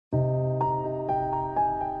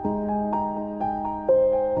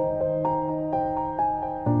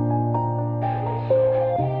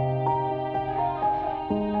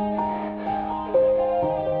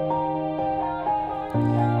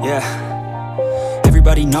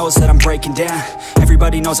Everybody knows that I'm breaking down.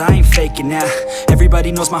 Everybody knows I ain't faking now.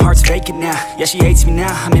 Everybody knows my heart's vacant now. Yeah, she hates me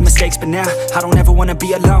now, I made mistakes but now I don't ever wanna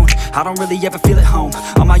be alone. I don't really ever feel at home.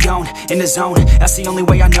 On my own, in the zone, that's the only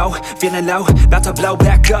way I know. Feeling low, about to blow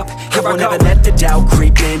back up. Here I won't ever let the doubt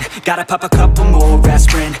creep in. Gotta pop a couple more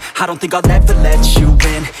aspirin. I don't think I'll ever let you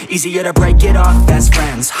in. Easier to break it off best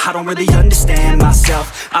friends. I don't really understand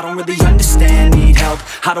myself. I don't really understand, need help.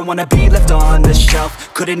 I don't wanna be left on the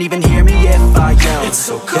shelf. Couldn't even hear me if I yelled. It's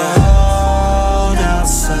so cold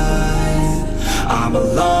outside, I'm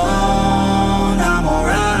alone, I'm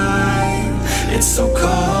alright. It's so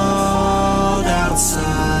cold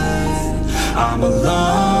outside, I'm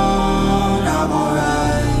alone, I'm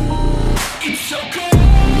alright. It's so cold.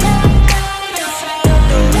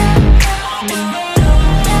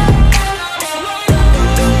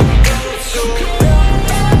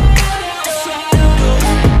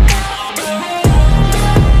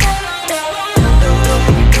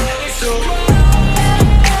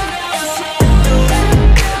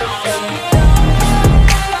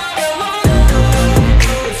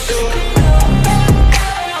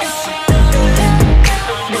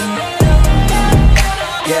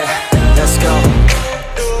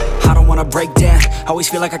 Break down, always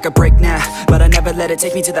feel like I could break now, but I never let it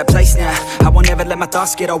take me to that place now. I won't ever let my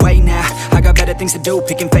thoughts get away now. I got better things to do,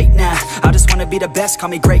 picking fate now. I just wanna be the best, call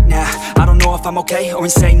me great now. I don't know if I'm okay or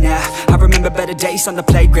insane now. I remember better days on the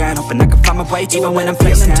playground, hoping I can find my way. Even when I'm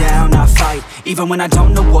feeling down, I fight. Even when I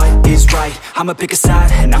don't know what is right, I'ma pick a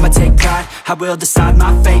side and I'ma take pride. I will decide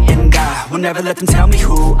my fate and I will never let them tell me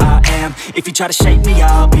who I am. If you try to shake me,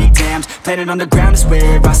 I'll be damned. Planet on the ground is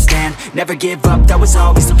where I stand. Never give up, that was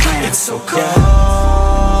always the plan. It's so cold